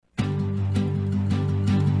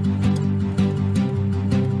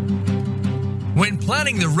When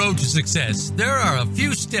planning the road to success, there are a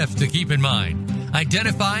few steps to keep in mind.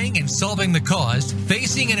 Identifying and solving the cause,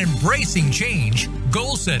 facing and embracing change,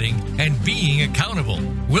 goal setting, and being accountable.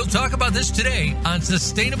 We'll talk about this today on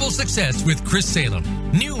Sustainable Success with Chris Salem.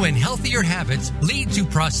 New and healthier habits lead to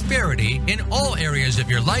prosperity in all areas of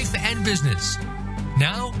your life and business.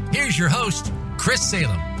 Now, here's your host, Chris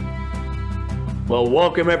Salem. Well,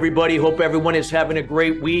 welcome everybody. Hope everyone is having a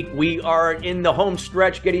great week. We are in the home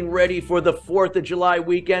stretch getting ready for the 4th of July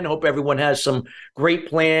weekend. Hope everyone has some great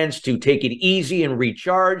plans to take it easy and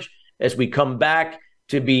recharge as we come back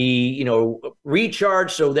to be,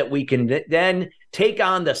 recharged so that we can then take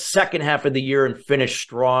on the second half of the year and finish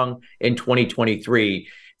strong in 2023. If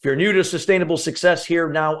you're new to Sustainable Success here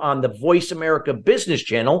now on the Voice America Business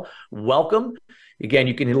Channel, welcome. Again,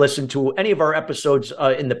 you can listen to any of our episodes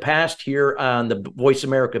in the past here on the Voice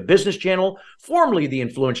America Business Channel, formerly the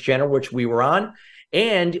Influence Channel, which we were on.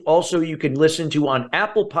 And also you can listen to on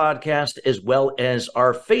Apple Podcast as well as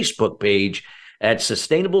our Facebook page at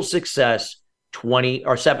Sustainable Success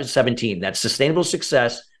 17. That's Sustainable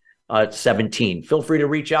Success 17. Feel free to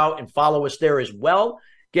reach out and follow us there as well.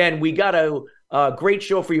 Again, we got a great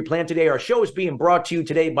show for you planned today. Our show is being brought to you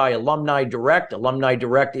today by Alumni Direct. Alumni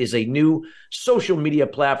Direct is a new social media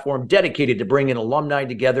platform dedicated to bringing alumni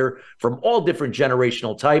together from all different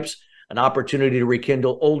generational types, an opportunity to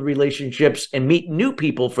rekindle old relationships and meet new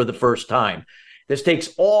people for the first time. This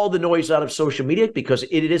takes all the noise out of social media because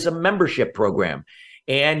it is a membership program.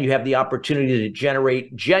 And you have the opportunity to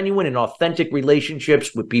generate genuine and authentic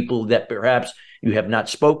relationships with people that perhaps you have not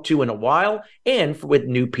spoke to in a while and with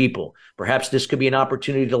new people. Perhaps this could be an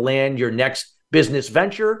opportunity to land your next business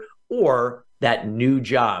venture or that new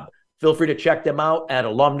job. Feel free to check them out at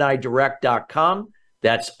alumnidirect.com.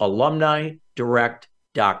 That's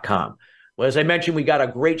alumnidirect.com. Well, as I mentioned, we got a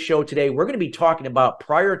great show today. We're going to be talking about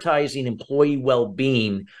prioritizing employee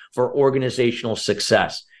well-being for organizational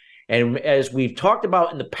success. And as we've talked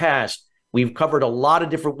about in the past, we've covered a lot of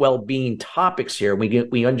different well-being topics here.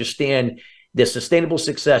 We understand the sustainable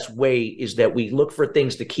success way is that we look for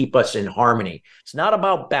things to keep us in harmony. It's not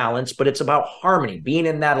about balance, but it's about harmony, being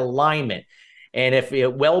in that alignment. And if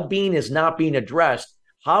well-being is not being addressed,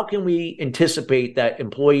 how can we anticipate that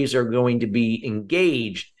employees are going to be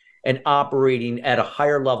engaged and operating at a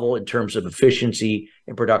higher level in terms of efficiency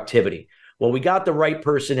and productivity? Well, we got the right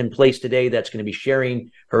person in place today that's going to be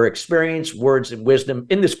sharing her experience, words, and wisdom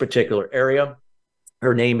in this particular area.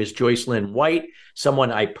 Her name is Joyce Lynn White,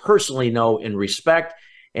 someone I personally know and respect,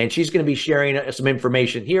 and she's going to be sharing some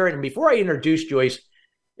information here. And before I introduce Joyce,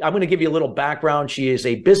 I'm going to give you a little background. She is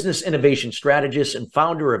a business innovation strategist and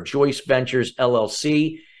founder of Joyce Ventures,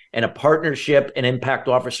 LLC, and a partnership and impact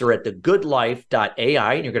officer at the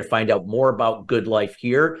goodlife.ai. And you're going to find out more about Good Life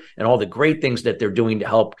here and all the great things that they're doing to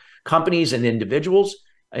help companies and individuals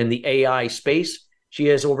in the AI space. She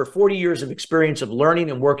has over 40 years of experience of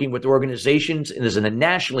learning and working with organizations and is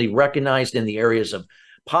nationally recognized in the areas of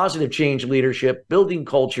positive change leadership, building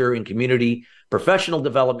culture and community, professional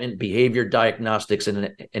development, behavior diagnostics, and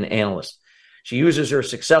an analyst. She uses her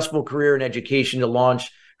successful career in education to launch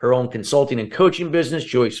her own consulting and coaching business,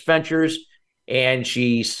 Joyce Ventures, and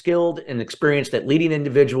she's skilled and experienced at leading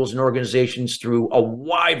individuals and organizations through a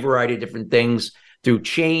wide variety of different things, through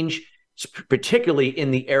change, particularly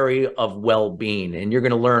in the area of well-being. And you're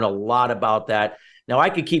going to learn a lot about that. Now,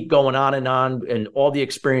 I could keep going on and all the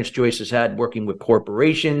experience Joyce has had working with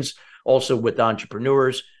corporations, also with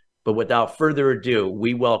entrepreneurs. But without further ado,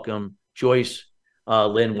 we welcome Joyce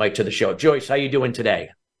Lynn White to the show. Joyce, how you doing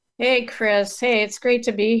today? Hey, Chris. Hey, it's great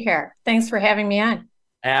to be here. Thanks for having me on.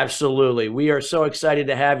 Absolutely. We are so excited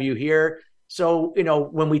to have you here. So,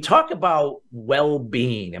 when we talk about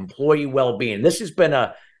well-being, employee well-being, this has been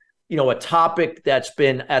a topic that's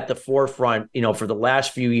been at the forefront, for the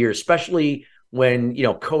last few years, especially when,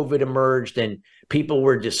 COVID emerged and people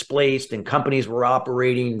were displaced and companies were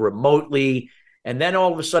operating remotely. And then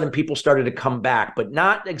all of a sudden people started to come back, but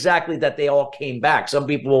not exactly that they all came back. Some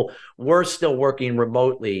people were still working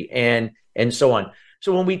remotely and so on.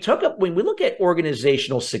 So when we look at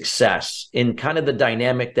organizational success in kind of the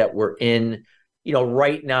dynamic that we're in,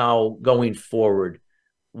 right now going forward,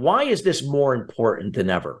 why is this more important than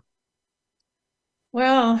ever?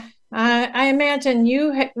 Well, I imagine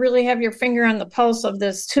you really have your finger on the pulse of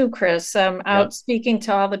this too, Chris, out speaking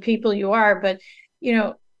to all the people you are. But,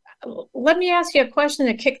 let me ask you a question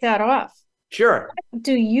to kick that off. Sure. What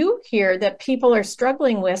do you hear that people are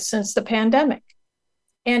struggling with since the pandemic?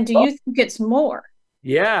 And do you think it's more?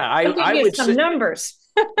 Yeah, I would some numbers.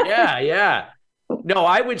 Yeah. No,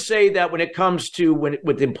 I would say that when it comes to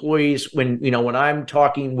with employees, when I'm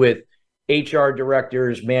talking with HR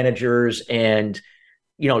directors, managers, and,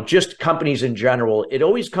 just companies in general, it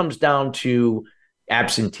always comes down to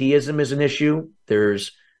absenteeism is an issue.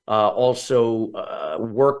 There's also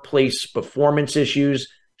workplace performance issues.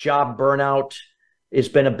 Job burnout has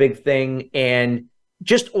been a big thing. And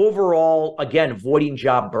just overall, again, avoiding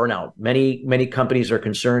job burnout. Many companies are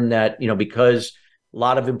concerned that, because a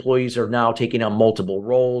lot of employees are now taking on multiple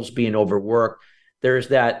roles, being overworked, there's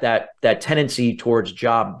that tendency towards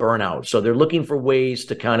job burnout. So they're looking for ways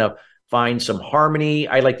to kind of find some harmony.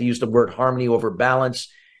 I like to use the word harmony over balance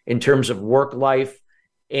in terms of work life,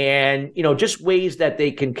 and, just ways that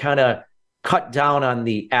they can kind of cut down on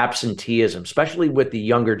the absenteeism, especially with the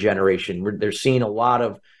younger generation. They're seeing a lot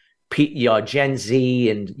of Gen Z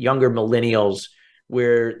and younger millennials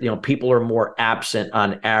where, people are more absent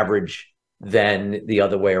on average than the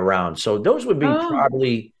other way around. So those would be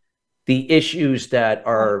probably the issues that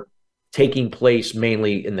are taking place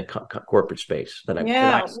mainly in the corporate space.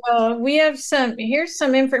 Well, we have here's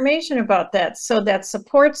some information about that. So that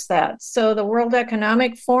supports that. So the World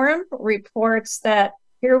Economic Forum reports that,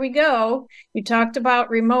 here we go. You talked about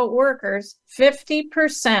remote workers.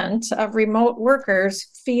 50% of remote workers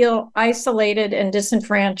feel isolated and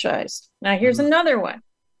disenfranchised. Now, here's another one.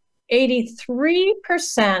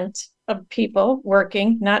 83% of people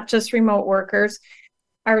working, not just remote workers,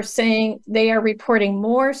 are saying they are reporting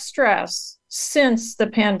more stress since the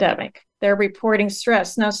pandemic. They're reporting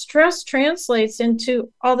stress. Now, stress translates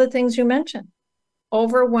into all the things you mentioned: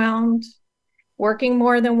 overwhelmed, working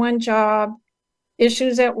more than one job,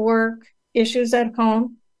 issues at work, issues at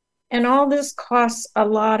home, and all this costs a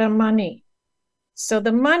lot of money. So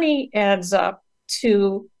the money adds up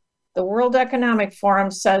to, the World Economic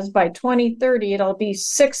Forum says by 2030, it'll be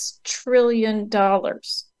 $6 trillion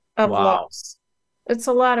of loss. It's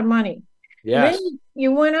a lot of money. Yes. Then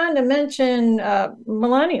you went on to mention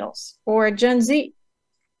millennials or Gen Z.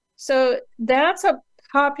 So that's a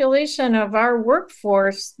population of our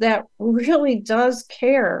workforce that really does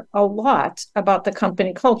care a lot about the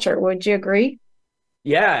company culture. Would you agree?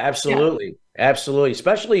 Yeah, absolutely. Yeah. Absolutely.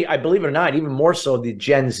 Especially, I believe it or not, even more so the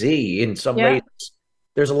Gen Z in some ways.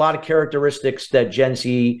 There's a lot of characteristics that Gen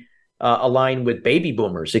Z align with baby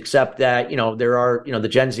boomers, except that, there are, the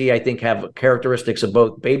Gen Z, I think, have characteristics of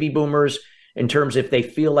both baby boomers in terms if they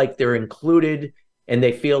feel like they're included and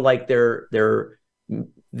they feel like their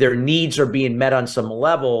needs are being met on some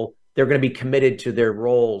level, they're going to be committed to their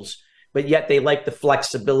roles. But yet they like the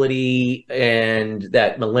flexibility and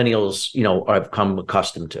that millennials, have come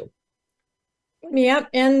accustomed to. Yeah,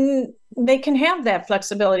 and they can have that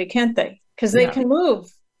flexibility, can't they? Because they can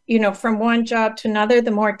move, from one job to another.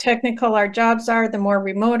 The more technical our jobs are, the more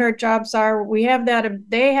remote our jobs are. We have that.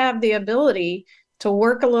 They have the ability to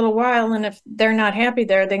work a little while, and if they're not happy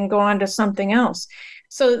there, they can go on to something else.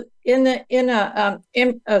 So in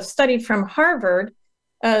a study from Harvard,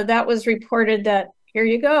 that was reported that, here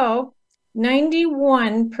you go,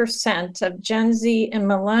 91% of Gen Z and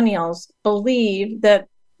millennials believe that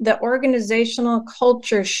the organizational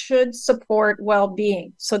culture should support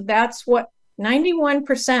well-being. So that's what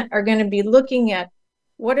 91% are going to be looking at.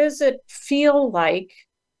 What does it feel like?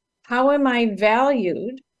 How am I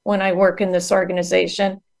valued when I work in this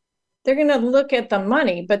organization? They're going to look at the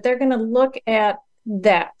money, but they're going to look at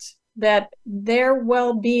that their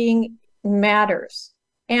well-being matters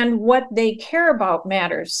and what they care about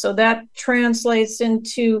matters. So that translates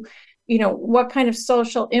into, what kind of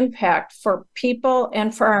social impact for people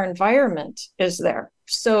and for our environment is there.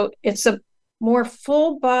 So it's a more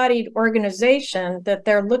full-bodied organization that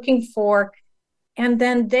they're looking for, and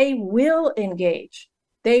then they will engage.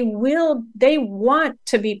 They want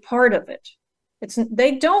to be part of it.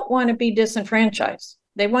 They don't want to be disenfranchised.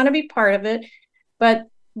 They want to be part of it, but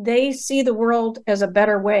they see the world as a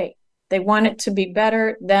better way. They want it to be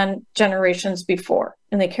better than generations before,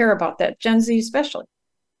 and they care about that, Gen Z especially.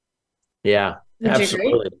 Yeah,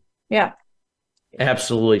 absolutely. Yeah.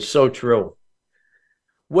 Absolutely. So true.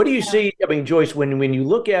 What do you see? I mean, Joyce, when you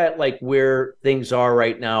look at like where things are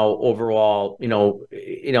right now overall, when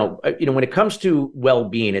it comes to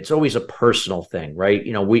well-being, it's always a personal thing, right?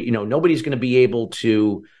 Nobody's going to be able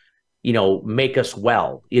to, make us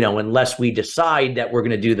well, unless we decide that we're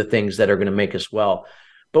going to do the things that are going to make us well.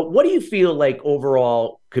 But what do you feel like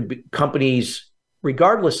overall could be companies,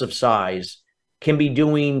 regardless of size, can be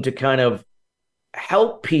doing to kind of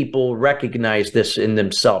help people recognize this in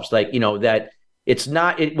themselves? Like, that it's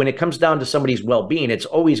not, when it comes down to somebody's well-being, it's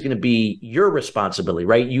always going to be your responsibility,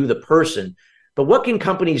 right? You, the person. But what can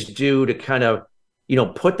companies do to kind of,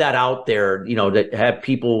 put that out there, to have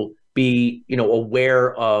people be,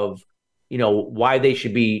 aware of, why they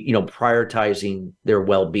should be, prioritizing their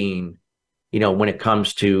well-being when it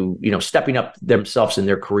comes to, stepping up themselves in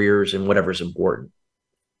their careers and whatever's important?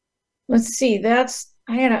 Let's see.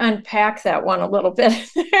 I had to unpack that one a little bit.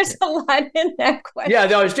 There's a lot in that question. Yeah,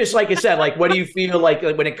 no, it's just like I said, like, what do you feel like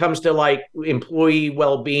when it comes to like employee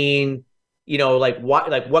well-being,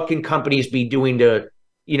 what can companies be doing to,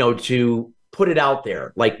 to put it out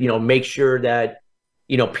there? Like, make sure that,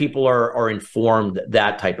 people are informed,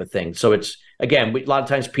 that type of thing. So it's, again, a lot of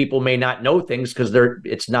times people may not know things because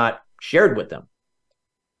it's not shared with them.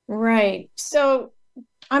 Right. So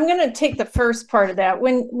I'm going to take the first part of that.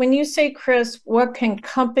 When you say, Chris, what can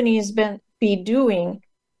companies be doing?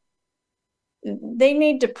 They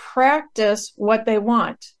need to practice what they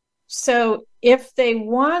want. So if they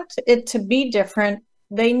want it to be different,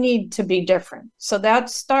 they need to be different. So that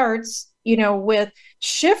starts, with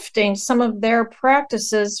shifting some of their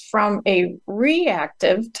practices from a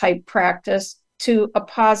reactive type practice to a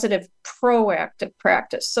positive proactive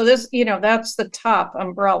practice. So this, that's the top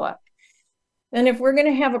umbrella. And if we're going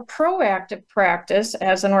to have a proactive practice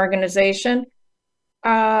as an organization,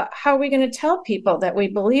 how are we going to tell people that we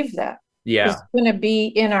believe that? Yeah. Is it going to be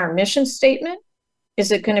in our mission statement?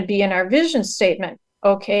 Is it going to be in our vision statement?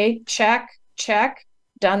 Okay, check,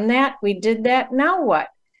 done that. We did that. Now what?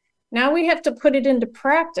 Now we have to put it into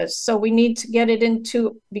practice. So we need to get it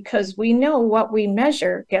because we know what we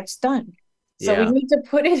measure gets done. So we need to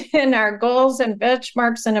put it in our goals and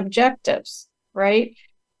benchmarks and objectives, right?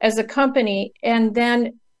 As a company. And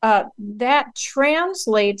then that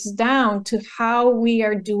translates down to how we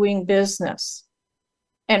are doing business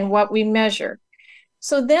and what we measure.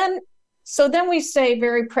 So then we say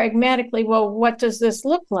very pragmatically, well, what does this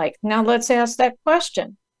look like? Now let's ask that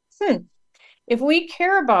question. If we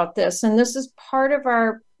care about this, and this is part of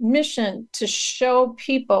our mission to show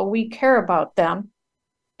people we care about them,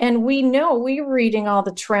 and we know we're reading all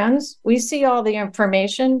the trends, we see all the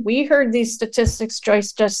information, we heard these statistics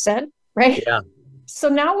Joyce just said, right? Yeah. So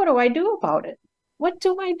now what do I do about it? What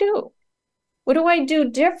do I do? What do I do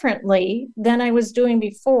differently than I was doing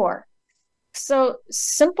before? So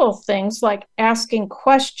simple things like asking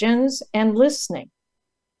questions and listening.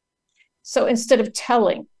 So instead of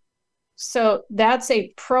telling. So that's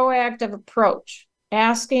a proactive approach,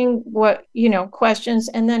 asking questions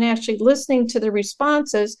and then actually listening to the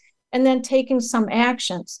responses and then taking some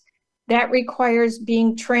actions. That requires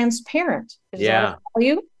being transparent. Is that a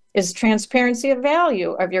value? Is transparency a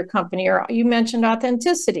value of your company? Or you mentioned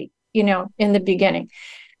authenticity, in the beginning.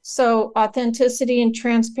 So authenticity and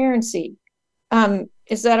transparency,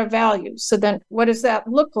 is that a value? So then what does that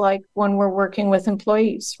look like when we're working with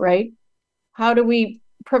employees, right? How do we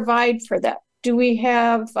provide for that? Do we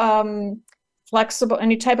have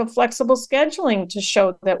any type of flexible scheduling to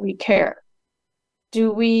show that we care?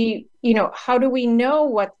 Do we, how do we know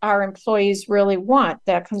what our employees really want?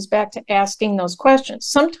 That comes back to asking those questions.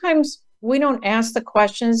 Sometimes we don't ask the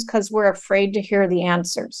questions because we're afraid to hear the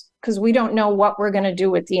answers, because we don't know what we're going to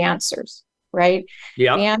do with the answers, right?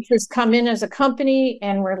 Yeah. The answers come in as a company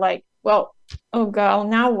and we're like, well, oh God,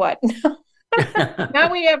 now what?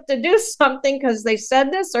 Now we have to do something because they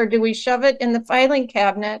said this, or do we shove it in the filing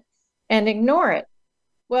cabinet and ignore it?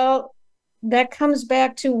 Well, that comes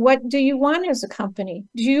back to, what do you want as a company?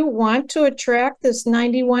 Do you want to attract this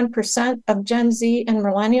 91% of Gen Z and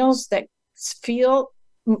millennials that feel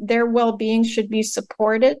their well-being should be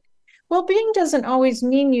supported? Well-being doesn't always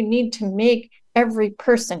mean you need to make every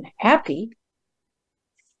person happy.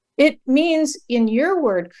 It means, in your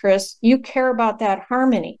word, Chris, you care about that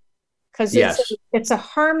harmony. Because it's a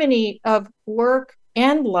harmony of work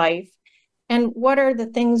and life, and what are the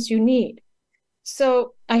things you need.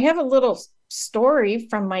 So I have a little story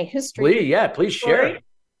from my history. Please share.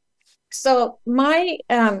 So my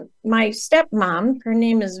stepmom, her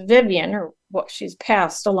name is Vivian, she's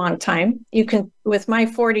passed a long time. You can, with my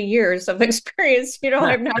 40 years of experience,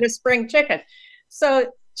 I'm not a spring chicken.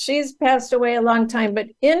 So she's passed away a long time, but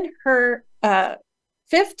in her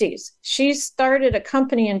 50s, she started a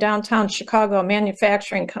company in downtown Chicago, a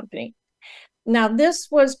manufacturing company. Now, this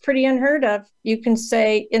was pretty unheard of. You can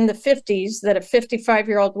say in the 50s that a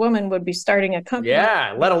 55-year-old woman would be starting a company.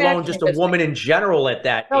 Yeah, let alone just a woman in general at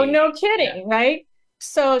that age. Oh, no kidding, right?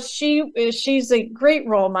 So she's a great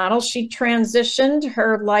role model. She transitioned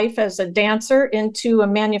her life as a dancer into a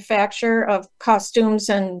manufacturer of costumes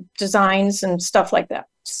and designs and stuff like that.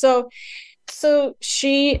 So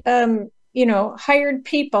she hired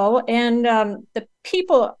people, and the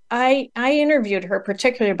people, I interviewed her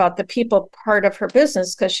particularly about the people part of her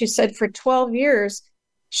business, because she said for 12 years,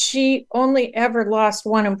 she only ever lost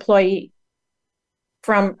one employee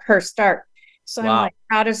from her start. So I'm like,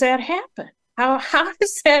 how does that happen? How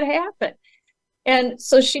does that happen? And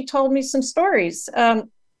so she told me some stories.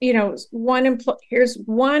 Here's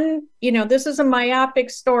one, this is a myopic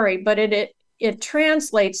story, but it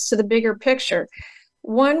translates to the bigger picture.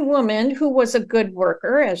 One woman who was a good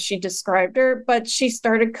worker, as she described her, but she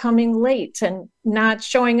started coming late and not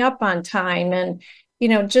showing up on time and,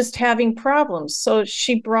 just having problems. So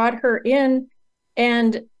she brought her in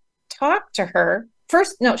and talked to her.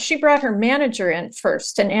 She brought her manager in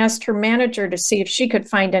first and asked her manager to see if she could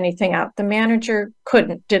find anything out. The manager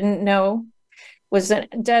didn't know, was a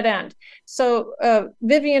dead end. So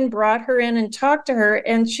Vivian brought her in and talked to her,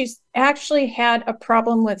 and she's actually had a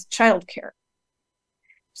problem with childcare.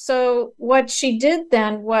 So what she did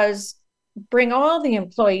then was bring all the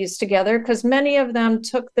employees together, because many of them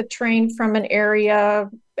took the train from an area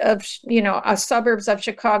of, suburbs of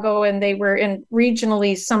Chicago, and they were in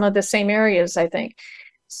regionally some of the same areas, I think.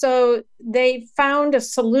 So they found a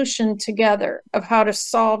solution together of how to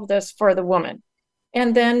solve this for the woman.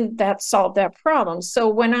 And then that solved that problem. So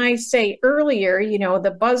when I say earlier,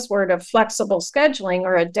 the buzzword of flexible scheduling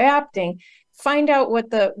or adapting, find out what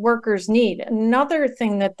the workers need. Another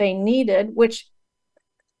thing that they needed, which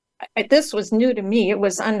this was new to me, it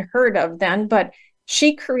was unheard of then, but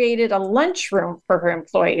she created a lunchroom for her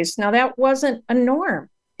employees. Now that wasn't a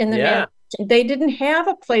norm in the They didn't have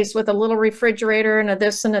a place with a little refrigerator and a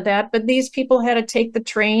this and a that, but these people had to take the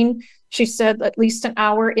train. She said at least an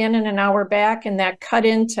hour in and an hour back, and that cut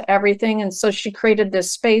into everything. And so she created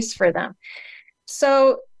this space for them.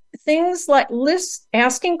 So things like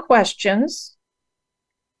asking questions,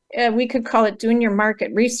 we could call it doing your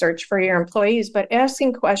market research for your employees, but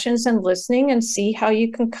asking questions and listening and see how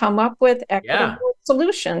you can come up with equitable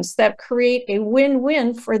solutions that create a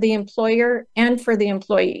win-win for the employer and for the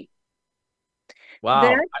employee. Wow.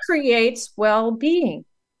 That creates well-being.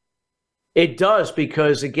 It does,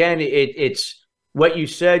 because again, it's what you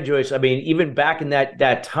said, Joyce. I mean, even back in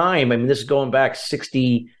that time, I mean, this is going back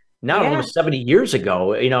 60, now almost 70 years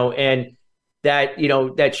ago, and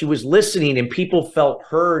that she was listening and people felt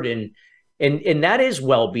heard, and that is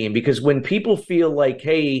well-being, because when people feel like,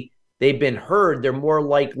 hey, they've been heard, they're more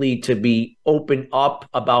likely to be open up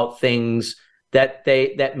about things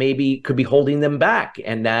that maybe could be holding them back,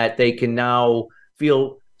 and that they can now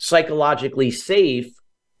feel psychologically safe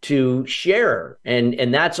to share.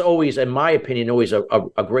 And that's always, in my opinion, always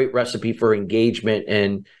a great recipe for engagement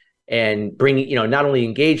and bringing, not only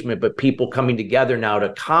engagement, but people coming together now to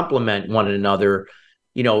complement one another,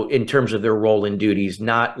 in terms of their role and duties,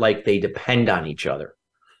 not like they depend on each other.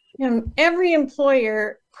 And every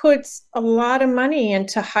employer puts a lot of money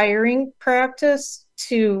into hiring practice,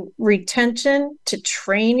 to retention, to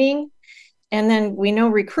training. And then we know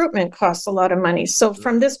recruitment costs a lot of money. So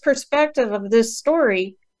from this perspective of this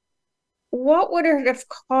story, what would it have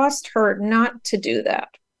cost her not to do that?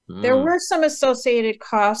 There were some associated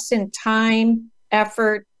costs in time,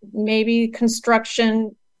 effort, maybe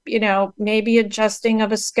construction, maybe adjusting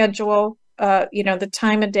of a schedule, the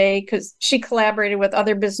time of day, because she collaborated with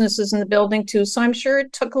other businesses in the building too. So I'm sure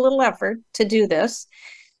it took a little effort to do this.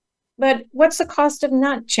 But what's the cost of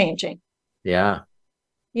not changing? Yeah.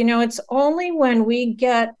 It's only when we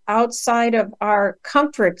get outside of our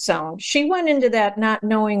comfort zone. She went into that not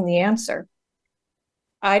knowing the answer.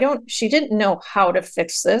 She didn't know how to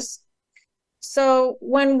fix this. So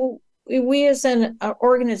when we as an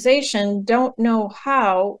organization don't know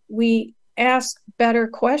how, we ask better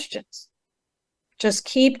questions. Just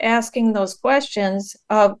keep asking those questions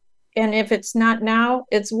and if it's not now,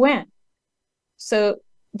 it's when. So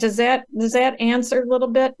does that answer a little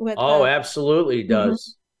bit with absolutely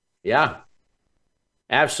does. Yeah,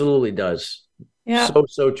 absolutely does. Yeah.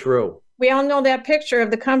 So true. We all know that picture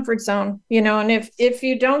of the comfort zone, and if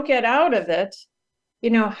you don't get out of it,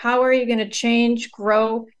 how are you going to change,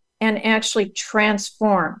 grow, and actually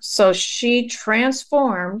transform? So she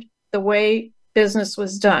transformed the way business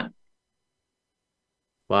was done.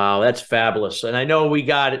 Wow, that's fabulous. And I know we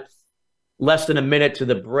got less than a minute to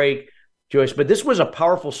the break, Joyce, but this was a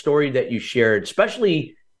powerful story that you shared,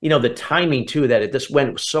 especially the timing too, that this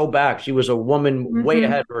went so back. She was a woman way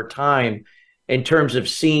ahead of her time in terms of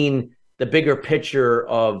seeing the bigger picture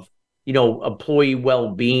of, employee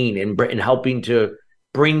well-being and helping to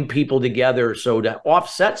bring people together. So to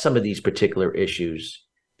offset some of these particular issues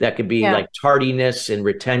that could be like tardiness and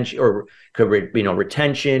retention, or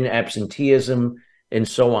retention, absenteeism, and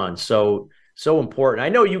so on. So important. I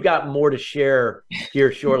know you got more to share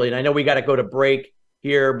here shortly, and I know we got to go to break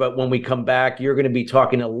here, but when we come back, you're going to be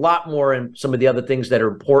talking a lot more on some of the other things that are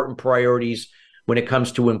important priorities when it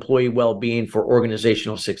comes to employee well-being for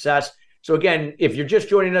organizational success. So again, if you're just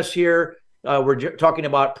joining us here, we're talking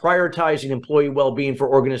about prioritizing employee well-being for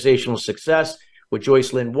organizational success. with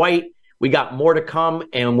Joyce Lynn White. We got more to come.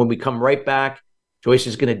 And when we come right back, Joyce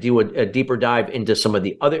is going to do a deeper dive into some of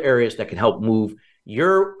the other areas that can help move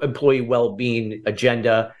your employee well-being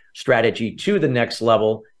agenda strategy to the next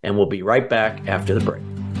level. And we'll be right back after the break.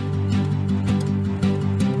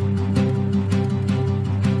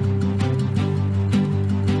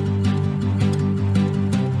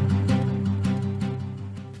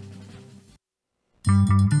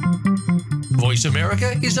 Voice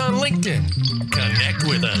America is on LinkedIn. Connect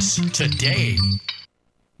with us today.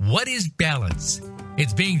 What is balance?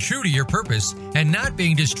 It's being true to your purpose and not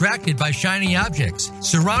being distracted by shiny objects,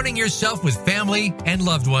 surrounding yourself with family and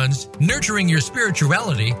loved ones, nurturing your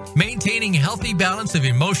spirituality, maintaining healthy balance of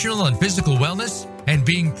emotional and physical wellness, and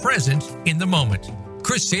being present in the moment.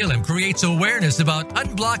 Chris Salem creates awareness about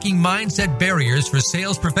unblocking mindset barriers for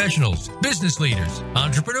sales professionals, business leaders,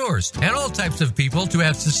 entrepreneurs, and all types of people to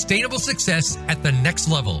have sustainable success at the next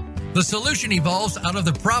level. The solution evolves out of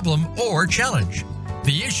the problem or challenge.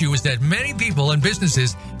 The issue is that many people and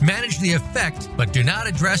businesses manage the effect but do not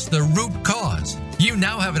address the root cause. You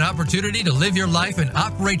now have an opportunity to live your life and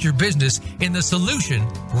operate your business in the solution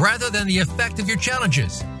rather than the effect of your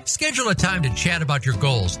challenges. Schedule a time to chat about your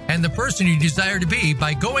goals and the person you desire to be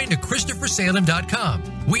by going to ChristopherSalem.com.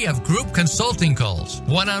 We have group consulting calls,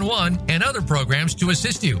 one-on-one, and other programs to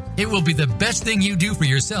assist you. It will be the best thing you do for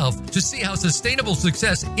yourself to see how sustainable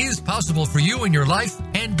success is possible for you in your life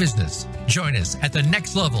and business. Join us at the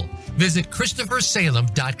next level. Visit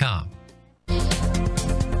ChristopherSalem.com.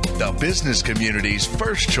 The business community's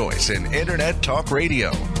first choice in Internet Talk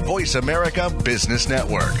Radio. Voice America Business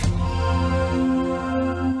Network.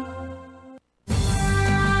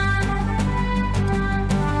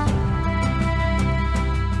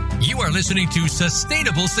 You are listening to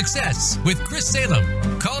Sustainable Success with Chris Salem.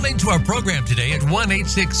 Call into our program today at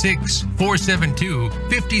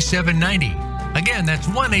 1-866-472-5790. Again, that's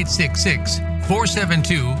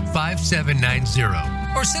 1-866-472-5790.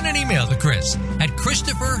 Or send an email to Chris at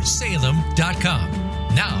ChristopherSalem.com.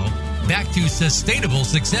 Now, back to Sustainable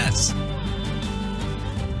Success.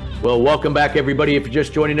 Well, welcome back, everybody. If you're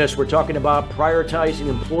just joining us, we're talking about prioritizing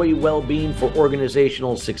employee well-being for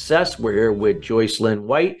organizational success. We're here with Joyce Lynn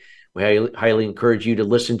White. We highly encourage you to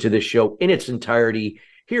listen to this show in its entirety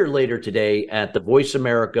here later today at the Voice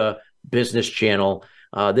America Business Channel.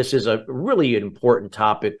 This is a really important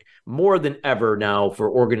topic, more than ever now for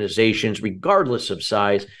organizations, regardless of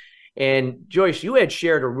size. And Joyce, you had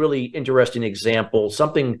shared a really interesting example,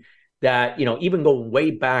 something that, even going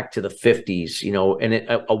way back to the 50s,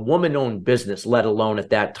 and a woman-owned business, let alone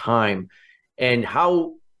at that time, and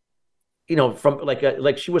how, from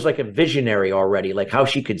like she was like a visionary already, like how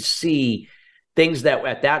she could see things that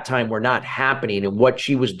at that time were not happening and what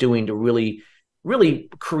she was doing to really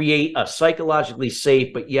create a psychologically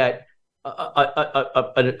safe, but yet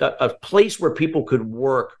a place where people could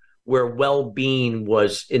work, where well-being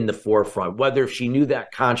was in the forefront, whether she knew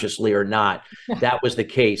that consciously or not. That was the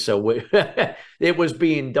case. So it was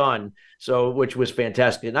being done. So, which was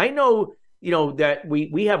fantastic. And I know, that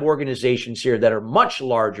we have organizations here that are much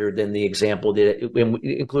larger than the example that,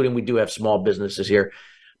 including we do have small businesses here.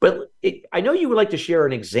 But I know you would like to share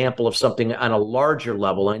an example of something on a larger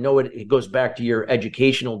level. I know it goes back to your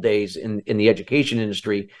educational days in the education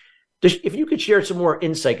industry. If you could share some more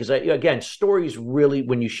insight, because again, stories really,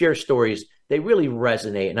 when you share stories, they really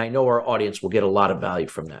resonate. And I know our audience will get a lot of value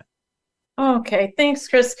from that. Okay, thanks,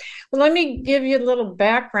 Chris. Well, let me give you a little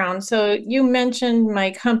background. So you mentioned my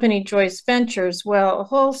company, Joyce Ventures. Well, a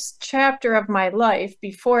whole chapter of my life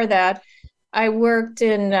before that, I worked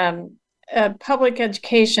in public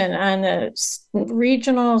education on a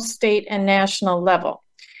regional, state, and national level.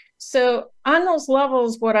 So on those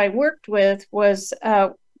levels, what I worked with was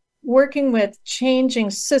working with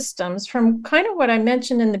changing systems from kind of what I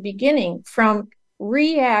mentioned in the beginning, from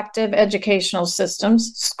reactive educational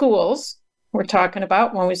systems, schools, we're talking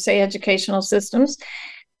about when we say educational systems,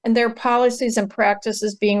 and their policies and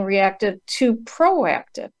practices being reactive to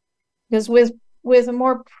proactive. Because with a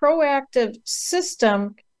more proactive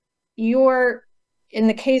system, in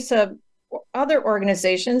the case of other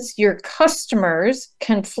organizations, your customers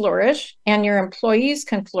can flourish and your employees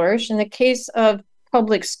can flourish. In the case of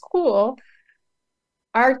public school,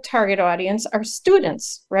 our target audience are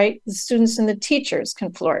students, right? The students and the teachers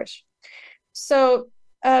can flourish. So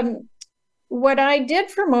what I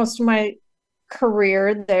did for most of my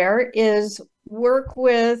career there is work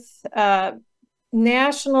with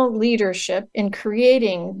national leadership in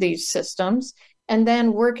creating these systems, and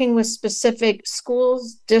then working with specific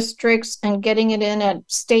schools, districts, and getting it in at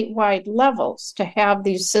statewide levels to have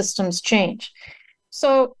these systems change.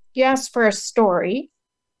 So you asked for a story.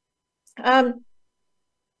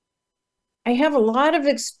 I have a lot of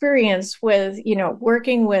experience with,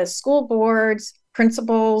 working with school boards,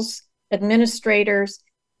 principals, administrators,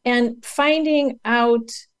 and finding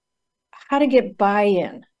out how to get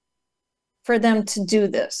buy-in for them to do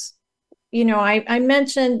this. I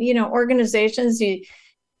mentioned, organizations, you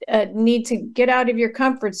need to get out of your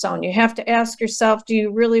comfort zone. You have to ask yourself, do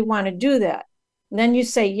you really want to do that? And then you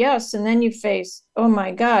say yes, and then you face, oh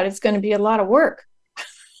my God, it's going to be a lot of work.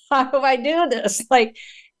 How do I do this? Like,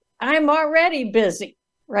 I'm already busy,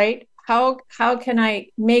 right? How can I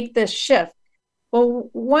make this shift? Well,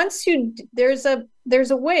 there's a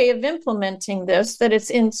way of implementing this, that it's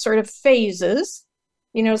in sort of phases,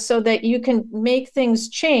 so that you can make things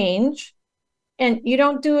change, and you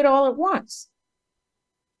don't do it all at once.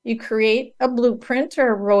 You create a blueprint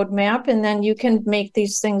or a roadmap, and then you can make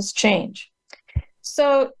these things change.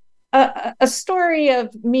 So a story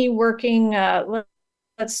of me working,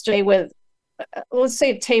 let's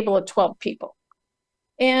say a table of 12 people.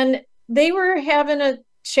 And they were having a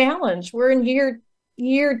challenge. We're in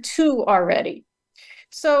year 2 already.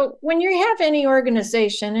 So when you have any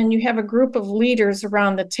organization and you have a group of leaders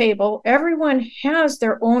around the table, everyone has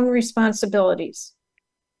their own responsibilities.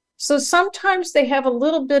 So sometimes they have a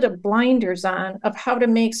little bit of blinders on of how to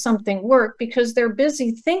make something work, because they're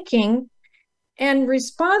busy thinking and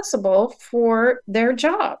responsible for their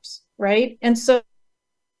jobs, right? And so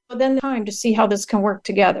then time to see how this can work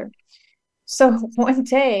together. So one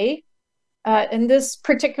day, and this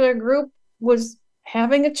particular group was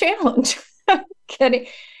having a challenge.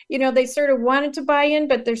 They sort of wanted to buy in,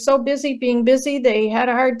 but they're so busy being busy, they had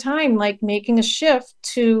a hard time like making a shift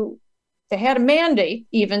they had a mandate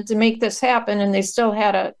even to make this happen, and they still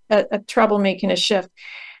had a trouble making a shift.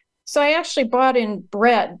 So I actually bought in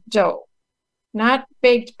bread dough, not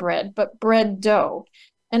baked bread, but bread dough.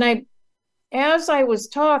 And as I was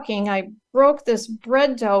talking, I broke this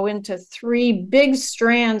bread dough into 3 big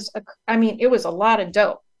strands. It was a lot of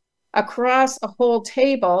dough across a whole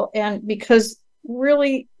table. And because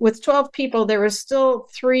really with 12 people, there was still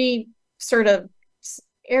 3 sort of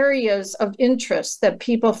areas of interest that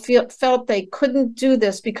people felt they couldn't do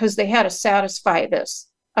this because they had to satisfy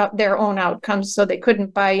their own outcomes. So they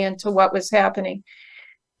couldn't buy into what was happening.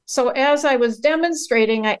 So as I was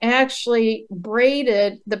demonstrating, I actually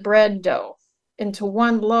braided the bread dough into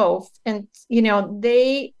 1 loaf. And,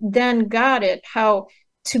 they then got it how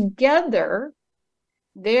together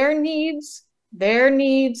their needs,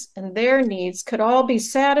 and their needs could all be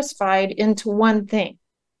satisfied into one thing,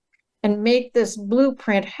 and make this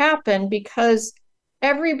blueprint happen, because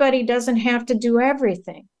everybody doesn't have to do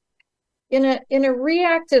everything. In a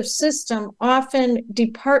reactive system, often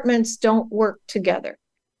departments don't work together.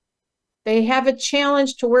 They have a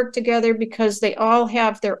challenge to work together because they all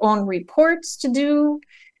have their own reports to do.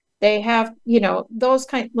 They have,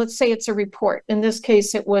 let's say it's a report. In this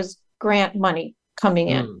case, it was grant money coming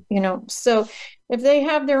in, So if they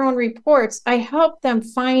have their own reports, I help them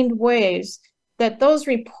find ways that those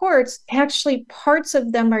reports, actually parts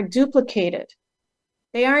of them are duplicated.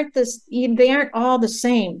 They aren't all the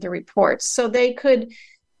same, the reports. So they could,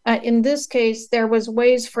 in this case, there was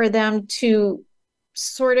ways for them to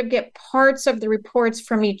sort of get parts of the reports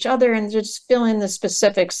from each other and just fill in the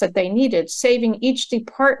specifics that they needed, saving each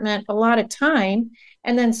department a lot of time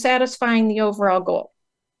and then satisfying the overall goal.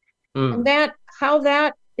 And how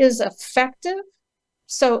that is effective.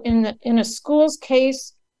 So in a school's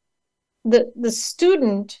case, the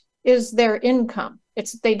student is their income.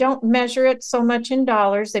 They don't measure it so much in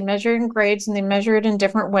dollars. They measure it in grades, and they measure it in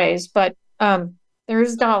different ways, but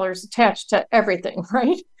there's dollars attached to everything,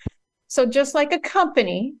 right? So just like a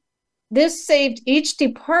company, this saved each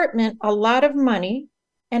department a lot of money.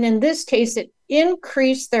 And in this case, it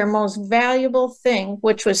increased their most valuable thing,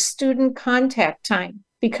 which was student contact time,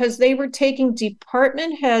 because they were taking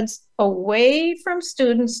department heads away from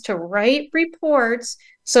students to write reports.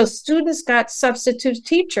 So students got substitute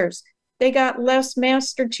teachers. They got less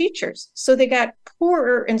master teachers. So they got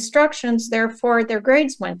poorer instructions. Therefore, their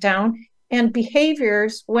grades went down and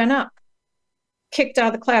behaviors went up, kicked out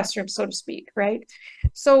of the classroom, so to speak, right?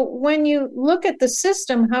 So when you look at the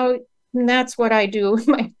system, and that's what I do,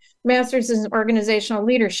 my master's in organizational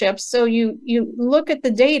leadership. So you look at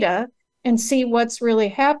the data and see what's really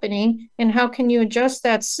happening, and how can you adjust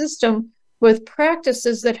that system with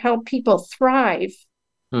practices that help people thrive,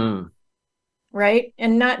 right?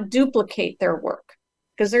 And not duplicate their work,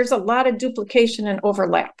 because there's a lot of duplication and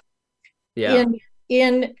overlap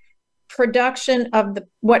in production of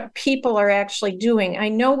what people are actually doing. I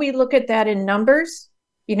know we look at that in numbers,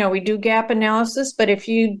 we do gap analysis, but if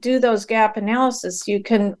you do those gap analysis, you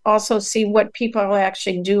can also see what people are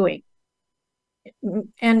actually doing.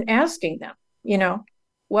 and asking them,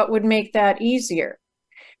 what would make that easier?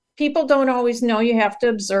 People don't always know. You have to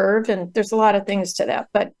observe, and there's a lot of things to that.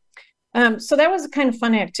 But so that was a kind of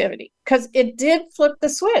fun activity because it did flip the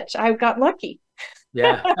switch. I got lucky.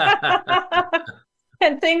 Yeah.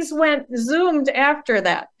 And things went zoomed after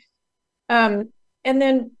that. And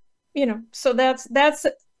then, so that's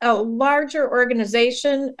a larger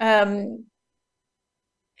organization.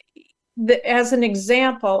 As an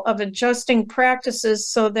example of adjusting practices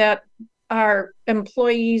so that our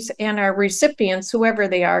employees and our recipients, whoever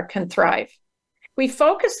they are, can thrive. We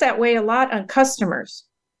focus that way a lot on customers.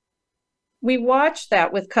 We watch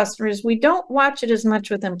that with customers. We don't watch it as much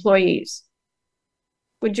with employees.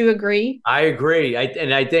 Would you agree? I agree.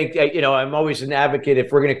 I think, I'm always an advocate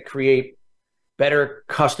if we're going to create better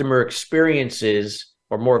customer experiences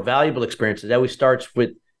or more valuable experiences, that always starts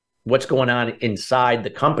with what's going on inside the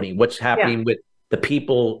company, what's happening with the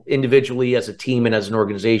people individually as a team and as an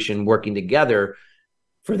organization working together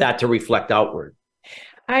for that to reflect outward.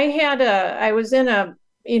 I was in a,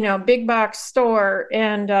 big box store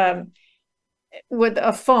and with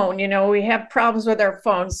a phone, we have problems with our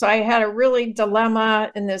phones. So I had a really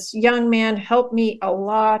dilemma and this young man helped me a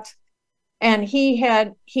lot. And he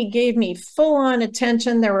gave me full on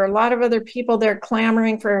attention. There were a lot of other people there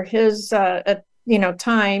clamoring for his,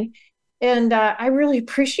 time. And I really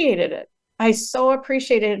appreciated it. I so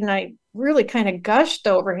appreciated it. And I really kind of gushed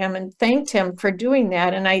over him and thanked him for doing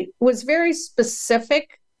that. And I was very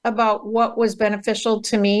specific about what was beneficial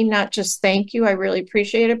to me, not just thank you. I really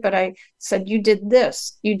appreciate it. But I said, you did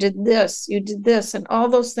this, you did this, you did this. And all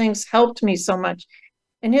those things helped me so much.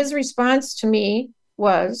 And his response to me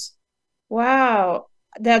was, wow,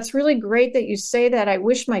 that's really great that you say that. I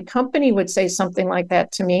wish my company would say something like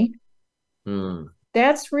that to me.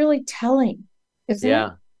 That's really telling, isn't it?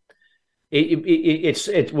 Yeah.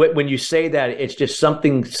 It's when you say that, it's just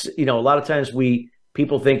something, a lot of times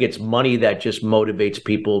people think it's money that just motivates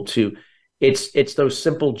people to, it's those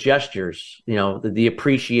simple gestures, the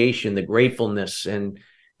appreciation, the gratefulness, and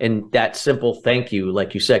that simple thank you,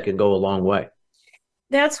 like you said, can go a long way.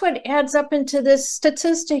 That's what adds up into this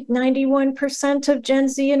statistic. 91% of Gen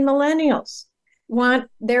Z and millennials want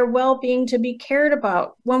their well-being to be cared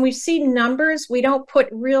about. When we see numbers, we don't put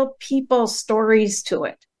real people stories to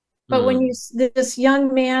it. But when this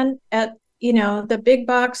young man at, the big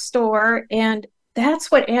box store, and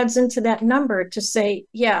that's what adds into that number to say,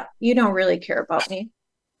 yeah, you don't really care about me.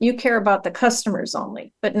 You care about the customers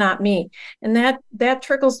only, but not me. And that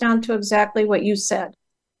trickles down to exactly what you said.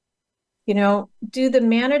 Do the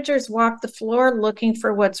managers walk the floor looking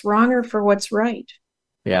for what's wrong or for what's right?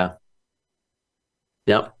 Yeah.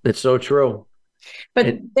 Yep. It's so true.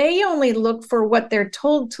 But they only look for what they're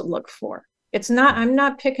told to look for. I'm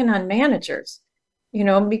not picking on managers,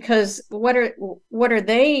 because what are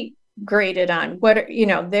they graded on? What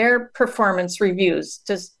are, their performance reviews?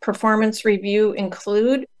 Does performance review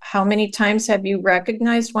include how many times have you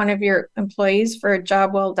recognized one of your employees for a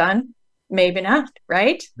job well done? Maybe not,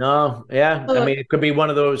 right? No, yeah. So, it could be one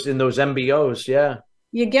of those in those MBOs. Yeah.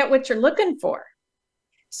 You get what you're looking for.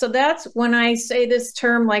 So that's when I say this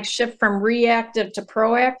term, like shift from reactive to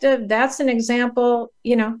proactive, that's an example,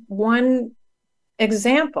 one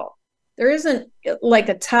example. There isn't like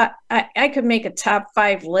a top, I could make a top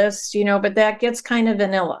 5 list, but that gets kind of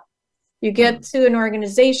vanilla. You get to an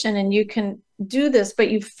organization and you can do this, but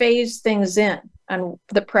you phase things in on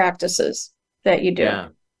the practices that you do. Yeah.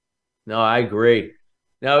 No, I agree.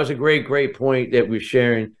 That was a great point that we're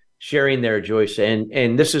sharing there, Joyce.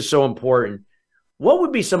 And this is so important. What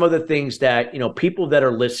would be some of the things that, people that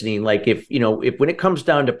are listening, like if when it comes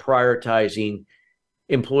down to prioritizing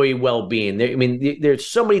employee well-being, there's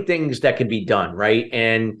so many things that can be done, right?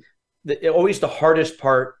 And always the hardest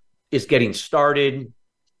part is getting started,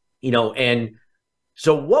 and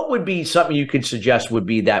so what would be something you could suggest would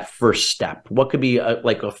be that first step? What could be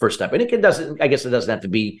like a first step? And it doesn't have to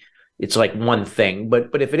be, it's like one thing,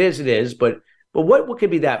 but if it is, it is. But what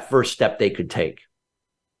could be that first step they could take?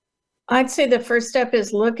 I'd say the first step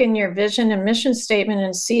is look in your vision and mission statement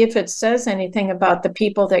and see if it says anything about the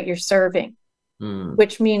people that you're serving,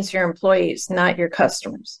 which means your employees, not your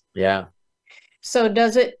customers. Yeah. So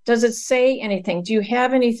does it say anything? Do you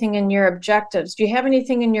have anything in your objectives? Do you have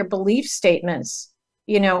anything in your belief statements,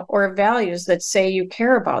 or values that say you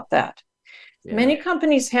care about that? Yeah. Many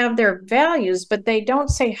companies have their values, but they don't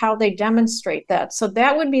say how they demonstrate that. So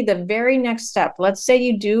that would be the very next step. Let's say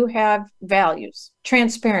you do have values,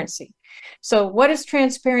 transparency. So what does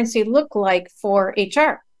transparency look like for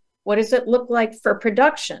HR? What does it look like for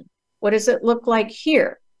production? What does it look like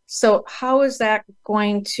here? So how is that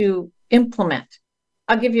going to implement?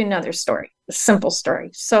 I'll give you another story, a simple story.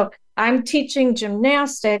 So I'm teaching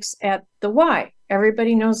gymnastics at the Y.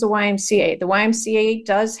 Everybody knows the YMCA. The YMCA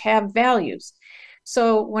does have values.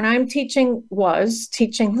 So when I'm teaching little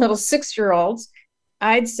 6-year-olds,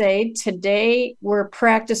 I'd say today we're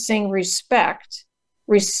practicing respect.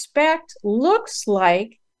 Respect looks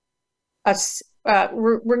like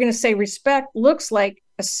we're going to say respect looks like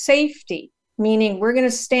a safety, meaning we're going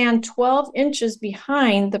to stand 12 inches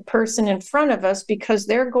behind the person in front of us because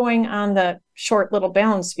they're going on the short little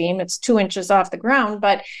balance beam. It's 2 inches off the ground,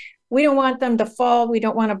 but we don't want them to fall. We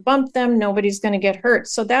don't want to bump them. Nobody's going to get hurt.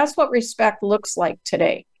 So that's what respect looks like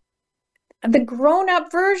today. The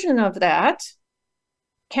grown-up version of that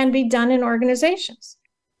can be done in organizations.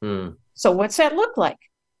 So what's that look like?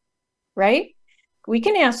 Right? We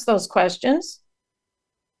can ask those questions.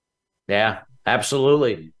 Yeah,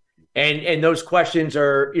 absolutely. And those questions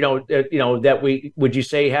are, that would you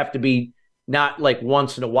say have to be not like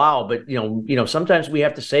once in a while, but, sometimes we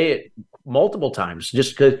have to say it multiple times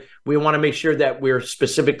just because we want to make sure that we're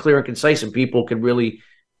specific, clear, and concise, and we can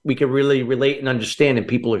really relate and understand, and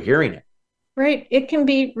people are hearing it. Right. It can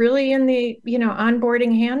be really in the,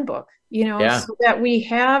 onboarding handbook, so that we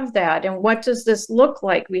have that. And what does this look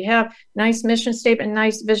like? We have nice mission statement,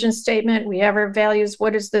 nice vision statement. We have our values.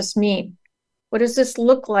 What does this mean? What does this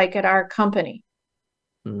look like at our company?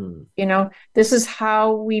 This is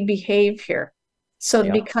how we behave here. So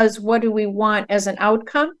because what do we want as an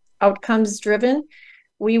outcome? Outcomes driven.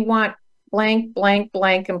 We want blank, blank,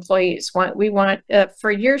 blank employees. We want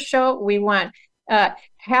for your show, we want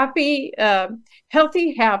happy,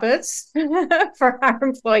 healthy habits for our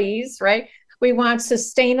employees, right? We want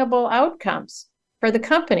sustainable outcomes for the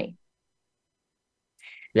company.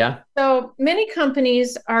 Yeah. So many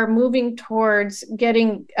companies are moving towards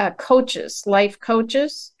getting coaches, life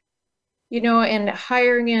coaches, and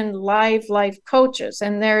hiring in live life coaches.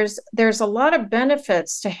 And there's a lot of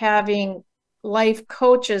benefits to having life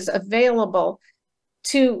coaches available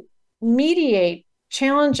to mediate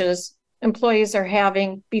challenges employees are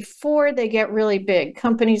having before they get really big.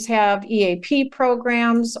 Companies have EAP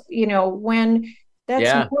programs, when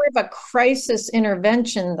that's more of a crisis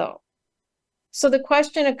intervention though. So the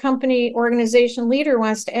question a company organization leader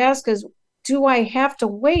wants to ask is, do I have to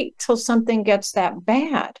wait till something gets that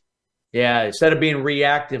bad? Yeah. Instead of being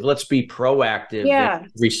reactive, let's be proactive. Yeah.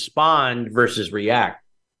 Respond versus react.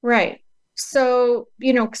 Right. So,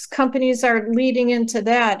 companies are leading into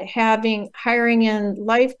that, hiring in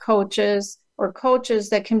life coaches or coaches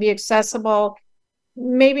that can be accessible,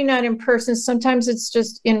 maybe not in person. Sometimes it's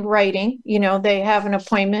just in writing, they have an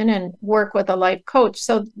appointment and work with a life coach.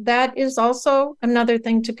 So that is also another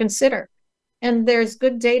thing to consider. And there's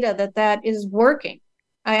good data that is working.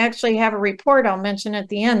 I actually have a report I'll mention at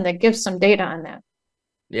the end that gives some data on that.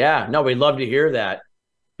 Yeah, no, we'd love to hear that.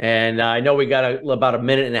 And I know we got about a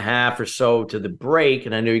minute and a half or so to the break,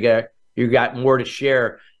 and I know you got more to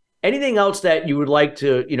share. Anything else that you would like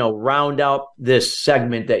to, round out this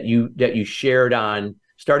segment that you shared on,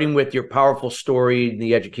 starting with your powerful story in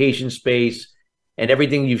the education space and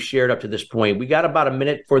everything you've shared up to this point? We got about a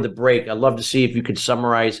minute for the break. I'd love to see if you could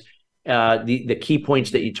summarize the key points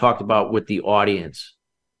that you talked about with the audience.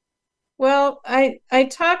 Well, I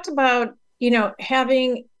talked about,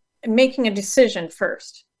 making a decision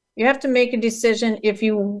first. You have to make a decision if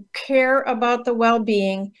you care about the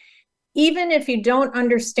well-being, even if you don't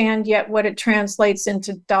understand yet what it translates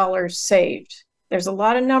into dollars saved. There's a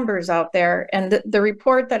lot of numbers out there, and the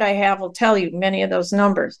report that I have will tell you many of those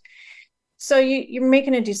numbers. So you're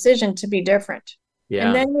making a decision to be different. Yeah.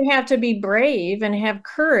 And then you have to be brave and have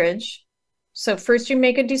courage. So first you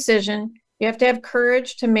make a decision. You have to have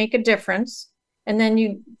courage to make a difference. And then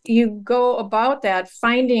you go about that,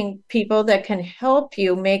 finding people that can help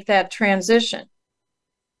you make that transition.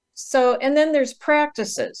 So, and then there's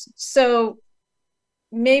practices. So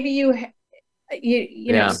maybe you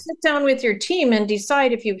sit down with your team and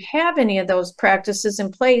decide if you have any of those practices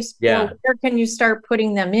in place, or where can you start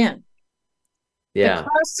putting them in? Yeah. The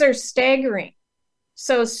costs are staggering.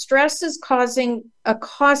 So stress is costing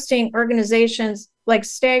organizations like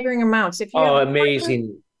staggering amounts. If you have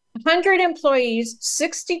amazing. 100 employees,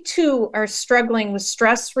 62 are struggling with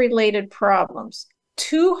stress-related problems.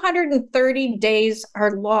 230 days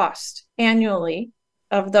are lost annually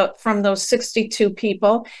from those 62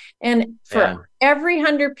 people. And for every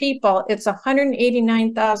 100 people, it's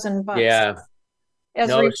 $189,000. Yeah. As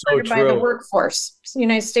reported by the workforce,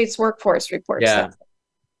 United States Workforce Report. Yeah.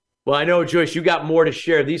 Well, I know, Joyce, you got more to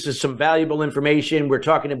share. These are some valuable information we're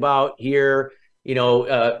talking about here.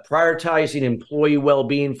 Prioritizing employee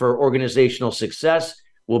well-being for organizational success.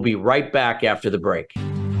 We'll be right back after the break.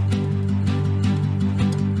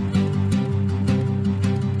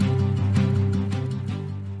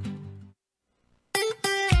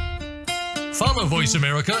 Follow Voice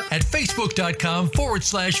America at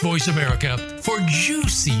facebook.com/Voice America for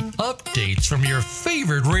juicy updates from your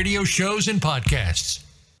favorite radio shows and podcasts.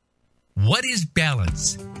 What is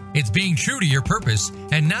balance? It's being true to your purpose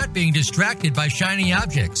and not being distracted by shiny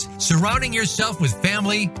objects, surrounding yourself with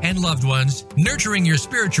family and loved ones, nurturing your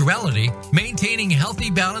spirituality, maintaining a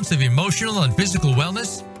healthy balance of emotional and physical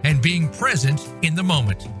wellness, and being present in the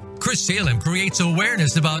moment. Chris Salem creates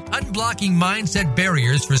awareness about unblocking mindset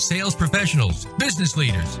barriers for sales professionals, business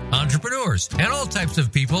leaders, entrepreneurs, and all types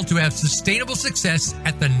of people to have sustainable success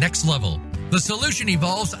at the next level. The solution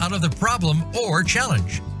evolves out of the problem or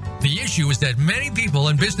challenge. The issue is that many people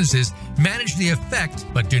and businesses manage the effect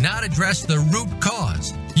but do not address the root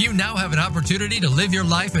cause. You now have an opportunity to live your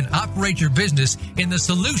life and operate your business in the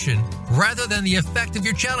solution rather than the effect of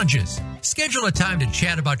your challenges. Schedule a time to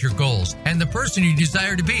chat about your goals and the person you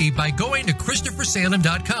desire to be by going to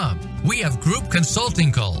ChristopherSalem.com. We have group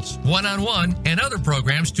consulting calls, one-on-one, and other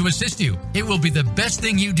programs to assist you. It will be the best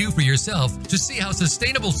thing you do for yourself to see how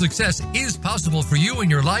sustainable success is possible for you in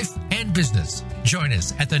your life and business. Join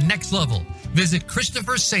us at the next level. Visit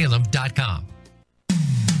ChristopherSalem.com.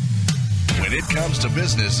 When it comes to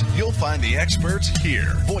business, you'll find the experts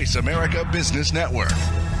here. Voice America Business Network.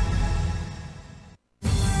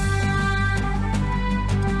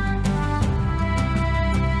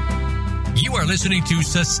 You are listening to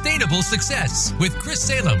Sustainable Success with Chris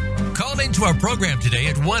Salem. Call into our program today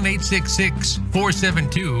at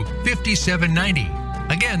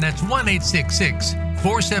 1-866-472-5790. Again, that's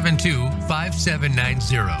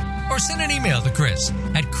 1-866-472-5790. Or send an email to Chris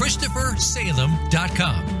at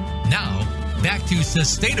ChristopherSalem.com. Now, back to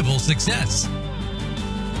Sustainable Success.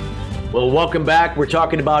 Well, welcome back. We're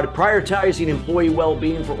talking about prioritizing employee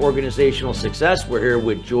well-being for organizational success. We're here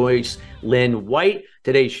with Joyce Lynn White.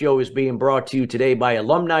 Today's show is being brought to you today by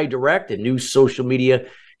Alumni Direct, a new social media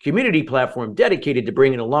community platform dedicated to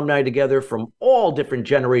bringing alumni together from all different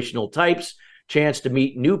generational types, chance to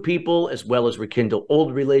meet new people as well as rekindle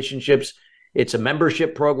old relationships. It's a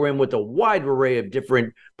membership program with a wide array of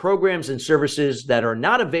different programs and services that are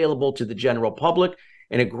not available to the general public,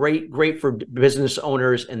 and a great for business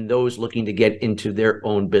owners and those looking to get into their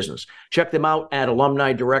own business. Check them out at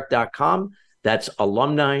alumnidirect.com. That's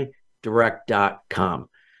alumnidirect.com.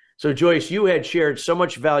 So Joyce, you had shared so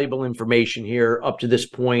much valuable information here up to this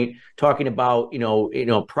point, talking about,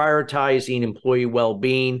 prioritizing employee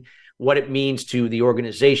well-being, what it means to the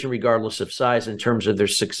organization, regardless of size, in terms of their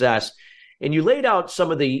success. And you laid out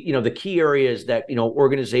some of the, the key areas that,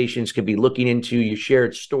 organizations could be looking into. You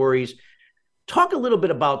shared stories. Talk a little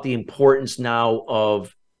bit about the importance now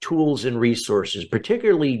of tools and resources,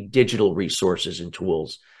 particularly digital resources and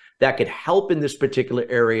tools that could help in this particular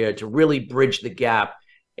area to really bridge the gap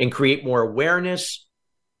and create more awareness,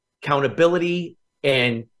 accountability,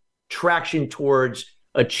 and traction towards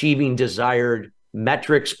achieving desired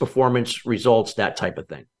metrics, performance, results, that type of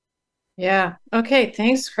thing. Yeah. Okay.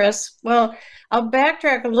 Thanks, Chris. Well, I'll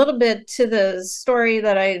backtrack a little bit to the story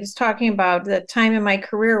that I was talking about, the time in my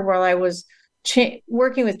career where I was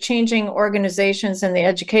working with changing organizations and the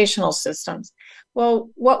educational systems.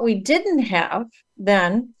 Well, what we didn't have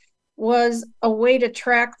then was a way to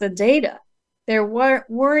track the data. There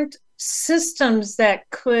weren't systems that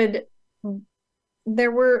they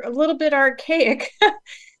were a little bit archaic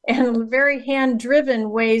and very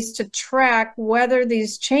hand-driven ways to track whether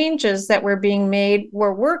these changes that were being made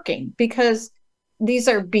were working, because these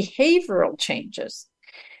are behavioral changes.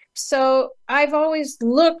 So I've always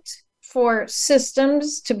looked for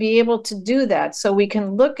systems to be able to do that, so we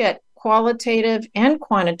can look at qualitative and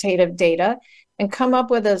quantitative data and come up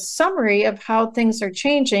with a summary of how things are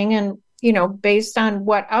changing and, based on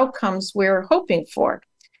what outcomes we're hoping for.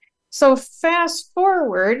 So fast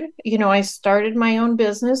forward, I started my own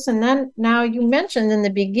business. And then now you mentioned in the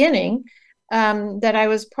beginning that I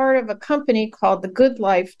was part of a company called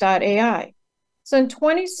thegoodlife.ai. So in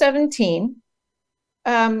 2017,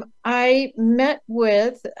 I met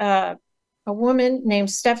with a woman named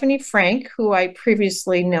Stephanie Frank, who I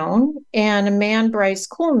previously known, and a man, Bryce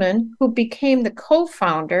Kuhlman, who became the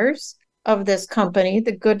co-founders of this company,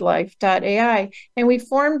 thegoodlife.ai. And we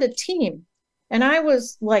formed a team. And I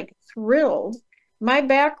was thrilled. My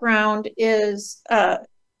background is, I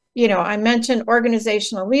mentioned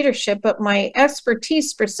organizational leadership, but my expertise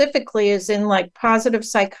specifically is in positive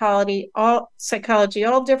psychology, all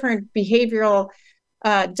different behavioral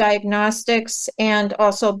diagnostics, and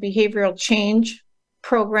also behavioral change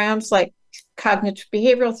programs like cognitive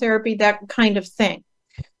behavioral therapy, that kind of thing.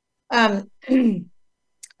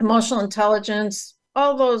 Emotional intelligence,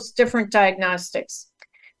 all those different diagnostics.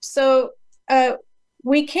 So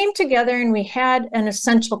we came together and we had an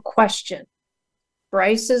essential question.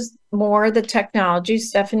 Bryce is more the technology.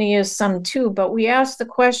 Stephanie is some too. But we asked the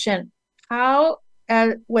question, how,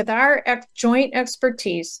 with our joint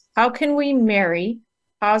expertise, how can we marry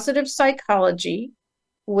positive psychology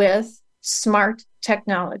with smart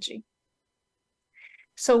technology?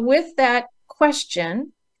 So with that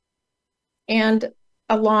question and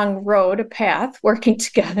a long road, a path working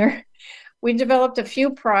together, we developed a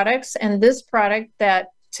few products. And this product that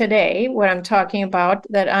today, what I'm talking about,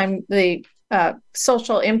 that I'm the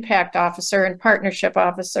social impact officer and partnership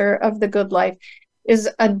officer of The Good Life, is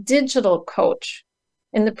a digital coach.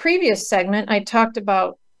 In the previous segment, I talked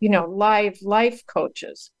about, live life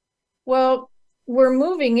coaches. Well, we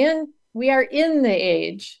are in the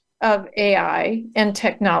age of AI and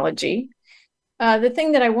technology. The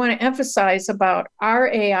thing that I want to emphasize about our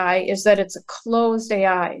AI is that it's a closed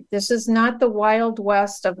AI. This is not the Wild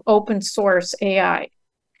West of open source AI.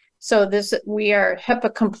 So we are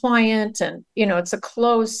HIPAA compliant, and it's a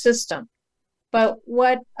closed system. But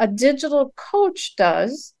what a digital coach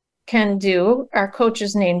can do, our coach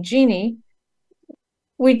is named Jeannie.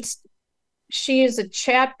 She is a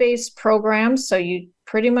chat-based program, so you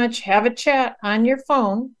pretty much have a chat on your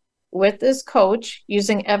phone with this coach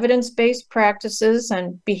using evidence-based practices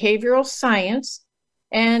and behavioral science,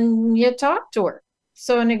 and you talk to her.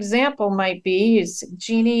 So an example might be, is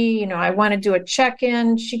Jeannie, I want to do a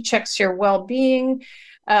check-in. She checks your well-being.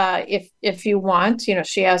 If you want,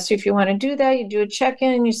 she asks you if you want to do that. You do a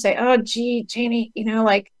check-in and you say, oh, gee, Jeannie,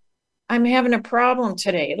 I'm having a problem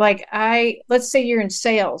today. Let's say you're in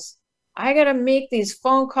sales. I got to make these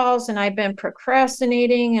phone calls and I've been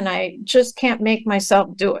procrastinating and I just can't make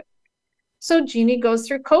myself do it. So Jeannie goes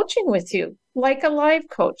through coaching with you like a live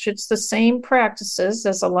coach. It's the same practices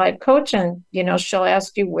as a live coach. And, she'll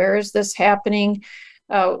ask you, where is this happening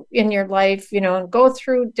in your life, and go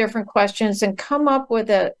through different questions and come up with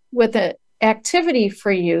an activity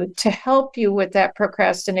for you to help you with that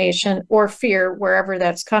procrastination or fear, wherever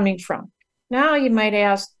that's coming from. Now you might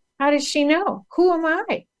ask, how does she know? Who am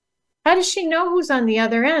I? How does she know who's on the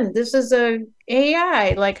other end? This is a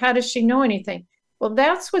AI. How does she know anything? Well,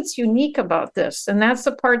 that's what's unique about this. And that's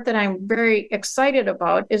the part that I'm very excited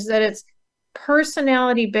about, is that it's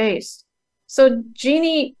personality based. So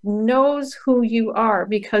Jeannie knows who you are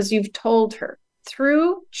because you've told her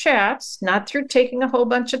through chats, not through taking a whole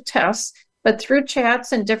bunch of tests, but through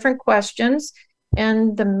chats and different questions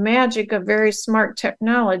and the magic of very smart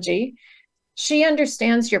technology. She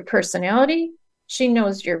understands your personality. She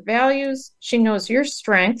knows your values. She knows your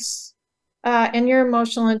strengths. And your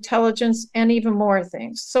emotional intelligence, and even more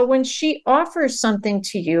things. So when she offers something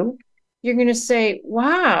to you, you're going to say,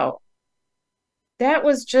 wow, that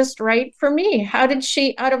was just right for me. How did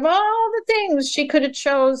she, out of all the things she could have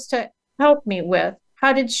chose to help me with,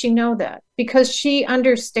 how did she know that? Because she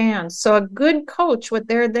understands. So a good coach, what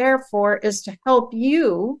they're there for is to help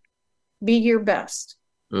you be your best,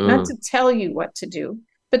 not to tell you what to do,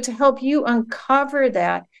 but to help you uncover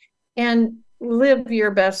that and live your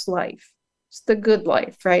best life. It's the good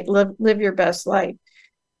life, right? Live your best life.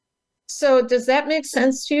 So does that make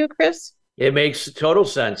sense to you, Chris? It makes total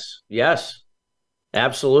sense. Yes,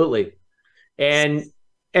 absolutely. And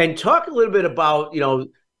talk a little bit about,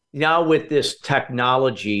 now with this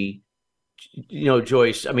technology,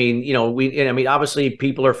 Joyce, obviously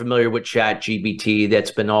people are familiar with ChatGPT.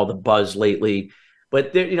 That's been all the buzz lately.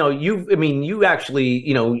 But there, you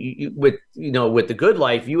actually, with The Good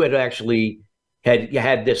Life, you had actually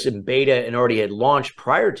had this in beta and already had launched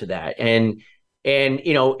prior to that. And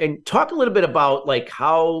talk a little bit about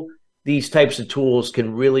how these types of tools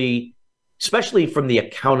can really, especially from the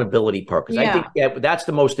accountability part, because I think that's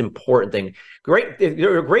the most important thing.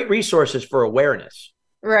 There are great resources for awareness,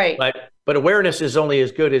 right? But awareness is only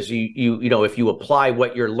as good as you if you apply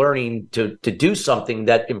what you're learning to do something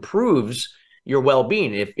that improves your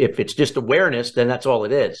well-being. If it's just awareness, then that's all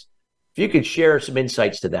it is. If you could share some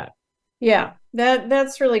insights to that. Yeah,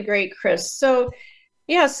 that's really great, Chris. So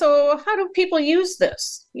how do people use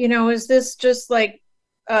this? Is this just right,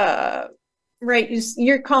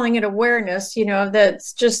 you're calling it awareness,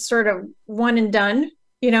 that's just sort of one and done.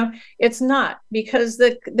 It's not, because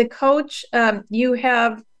the coach, you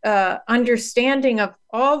have understanding of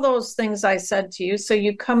all those things I said to you. So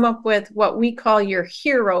you come up with what we call your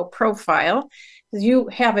hero profile. You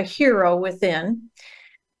have a hero within.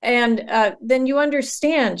 And then you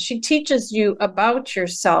understand, she teaches you about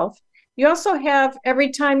yourself. You also have, every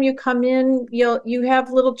time you come in, you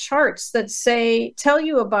have little charts that tell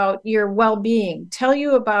you about your well-being, tell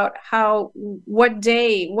you about what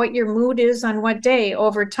your mood is on what day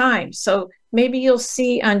over time. So maybe you'll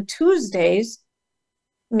see on Tuesdays,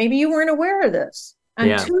 maybe you weren't aware of this.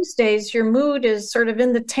 On Tuesdays, your mood is sort of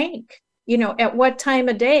in the tank, at what time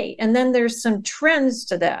of day? And then there's some trends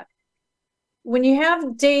to that. When you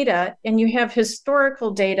have data and you have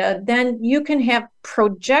historical data, then you can have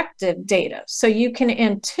projective data. So you can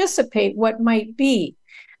anticipate what might be.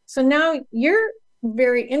 So now you're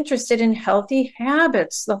very interested in healthy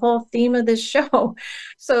habits, the whole theme of this show.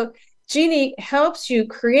 So Jeannie helps you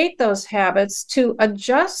create those habits to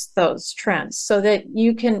adjust those trends so that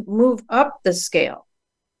you can move up the scale.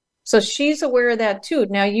 So she's aware of that too.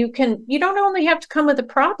 Now you don't only have to come with a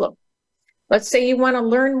problem. Let's say you want to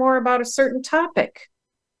learn more about a certain topic.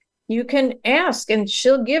 You can ask and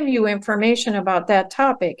she'll give you information about that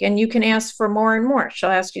topic, and you can ask for more and more. She'll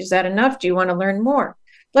ask you, is that enough? Do you want to learn more?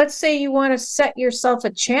 Let's say you want to set yourself a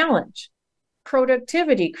challenge,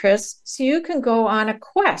 productivity, Chris, so you can go on a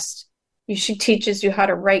quest. She teaches you how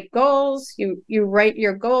to write goals. You write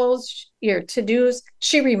your goals, your to-dos.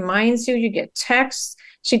 She reminds you, you get texts.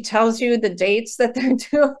 She tells you the dates that they're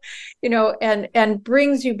due, and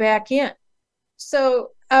brings you back in. So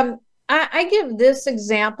I give this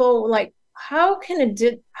example, like how can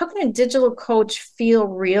a digital coach feel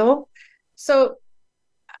real? So,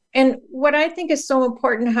 and what I think is so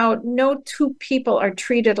important, how no two people are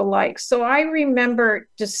treated alike. So I remember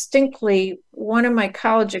distinctly one of my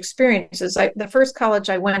college experiences. The first college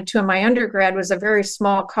I went to in my undergrad was a very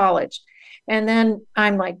small college. And then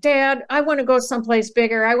I'm like, Dad, I want to go someplace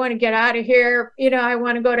bigger. I want to get out of here. I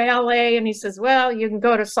want to go to LA. And he says, well, you can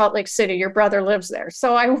go to Salt Lake City. Your brother lives there.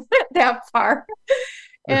 So I went that far.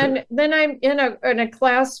 And then I'm in a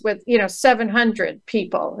class with, 700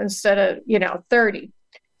 people instead of, 30.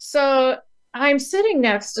 So I'm sitting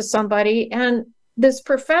next to somebody and this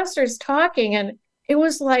professor's talking, and it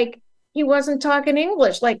was like he wasn't talking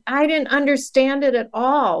English. Like I didn't understand it at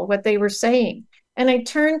all, what they were saying. And I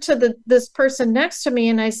turned to this person next to me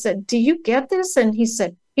and I said, do you get this? And he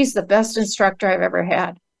said, he's the best instructor I've ever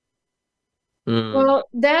had. Well,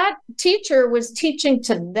 that teacher was teaching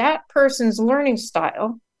to that person's learning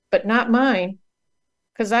style, but not mine,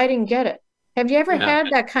 because I didn't get it. Have you ever had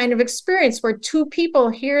that kind of experience where two people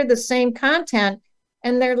hear the same content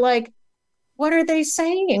and they're like, what are they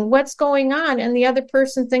saying? What's going on? And the other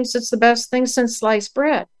person thinks it's the best thing since sliced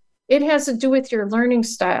bread. It has to do with your learning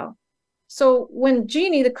style. So when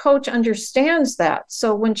Jeannie, the coach, understands that,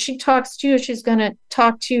 so when she talks to you, she's going to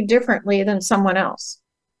talk to you differently than someone else.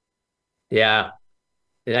 Yeah.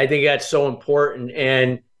 And I think that's so important.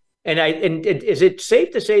 And is it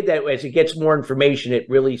safe to say that as it gets more information, it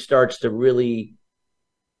really starts to really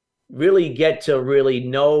get to really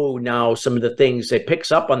know now some of the things, it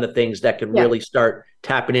picks up on the things that can really start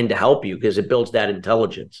tapping in to help you because it builds that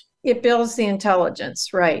intelligence. It builds the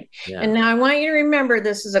intelligence, right? Yeah. And now I want you to remember,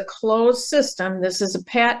 this is a closed system. This is a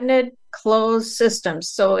patented closed system.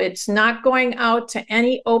 So it's not going out to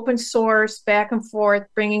any open source back and forth,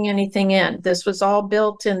 bringing anything in. This was all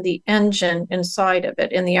built in the engine inside of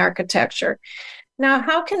it, in the architecture. Now,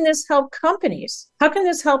 how can this help companies? How can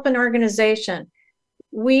this help an organization?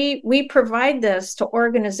 We provide this to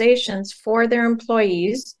organizations for their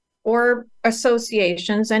employees or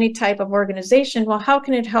associations, any type of organization. Well, how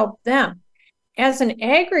can it help them? As an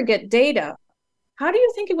aggregate data, how do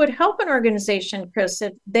you think it would help an organization, Chris,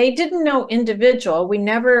 if they didn't know individual? We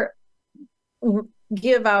never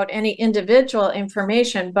give out any individual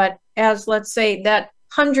information, but as, let's say, that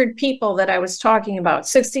 100 people that I was talking about,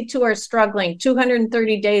 62 are struggling,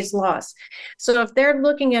 230 days lost. So if they're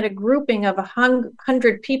looking at a grouping of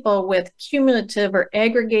 100 people with cumulative or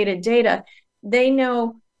aggregated data, they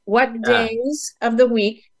know what days of the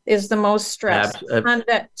week is the most stress. On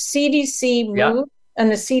the CDC move and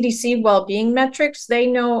the CDC well-being metrics, they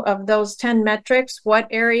know of those 10 metrics, what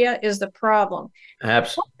area is the problem.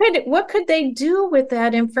 Absolutely. What could they do with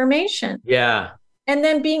that information? Yeah. And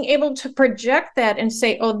then being able to project that and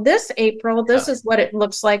say, oh, this April, this is what it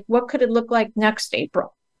looks like. What could it look like next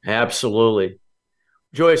April? Absolutely.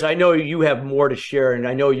 Joyce, I know you have more to share, and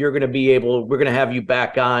I know you're going to be able, we're going to have you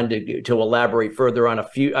back on to elaborate further on a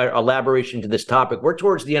few elaboration to this topic. We're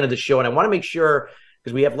towards the end of the show, and I want to make sure,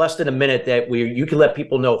 because we have less than a minute, that you can let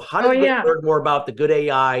people know how to learn more about the good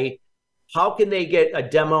AI. How can they get a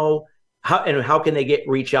demo? How can they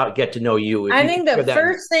reach out, get to know you? I think the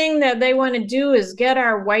first thing that they want to do is get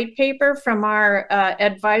our white paper from our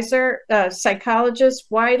advisor, psychologist,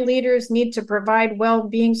 why leaders need to provide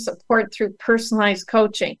well-being support through personalized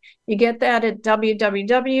coaching. You get that at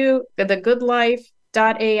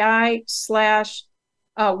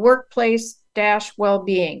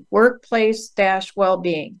www.thegoodlife.ai/workplace-wellbeing,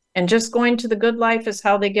 workplace-wellbeing. And just going to The Good Life is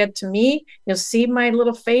how they get to me. You'll see my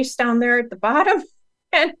little face down there at the bottom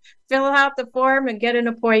and fill out the form and get an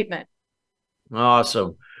appointment.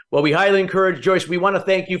 Awesome. Well, we highly encourage, Joyce. We want to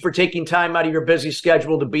thank you for taking time out of your busy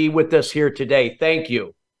schedule to be with us here today. Thank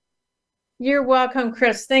you. You're welcome,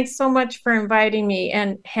 Chris. Thanks so much for inviting me,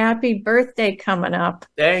 and happy birthday coming up.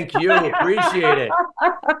 Thank you. Appreciate it.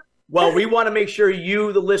 Well, we want to make sure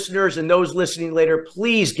you, the listeners, and those listening later,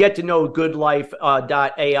 please get to know goodlife.ai.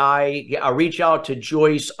 Reach out to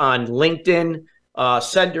Joyce on LinkedIn.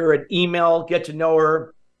 Send her an email. Get to know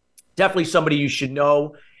her. Definitely somebody you should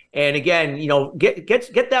know. And again,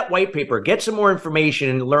 get that white paper. Get some more information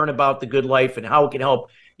and learn about the Good Life and how it can help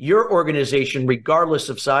your organization, regardless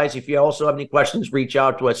of size. If you also have any questions, reach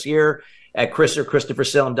out to us here at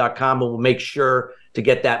chris@christophersalem.com, and we'll make sure to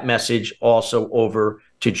get that message also over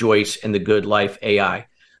to Joyce and the Good Life AI.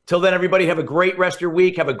 Till then, everybody, have a great rest of your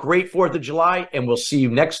week. Have a great 4th of July, and we'll see you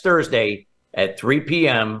next Thursday at 3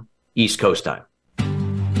 p.m. East Coast time.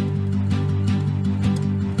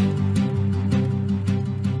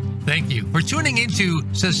 Thank you for tuning into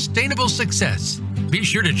Sustainable Success. Be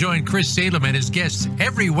sure to join Chris Salem and his guests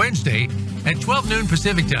every Wednesday at 12 noon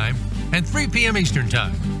Pacific Time and 3 p.m. Eastern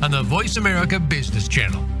Time on the Voice America Business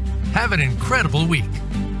Channel. Have an incredible week.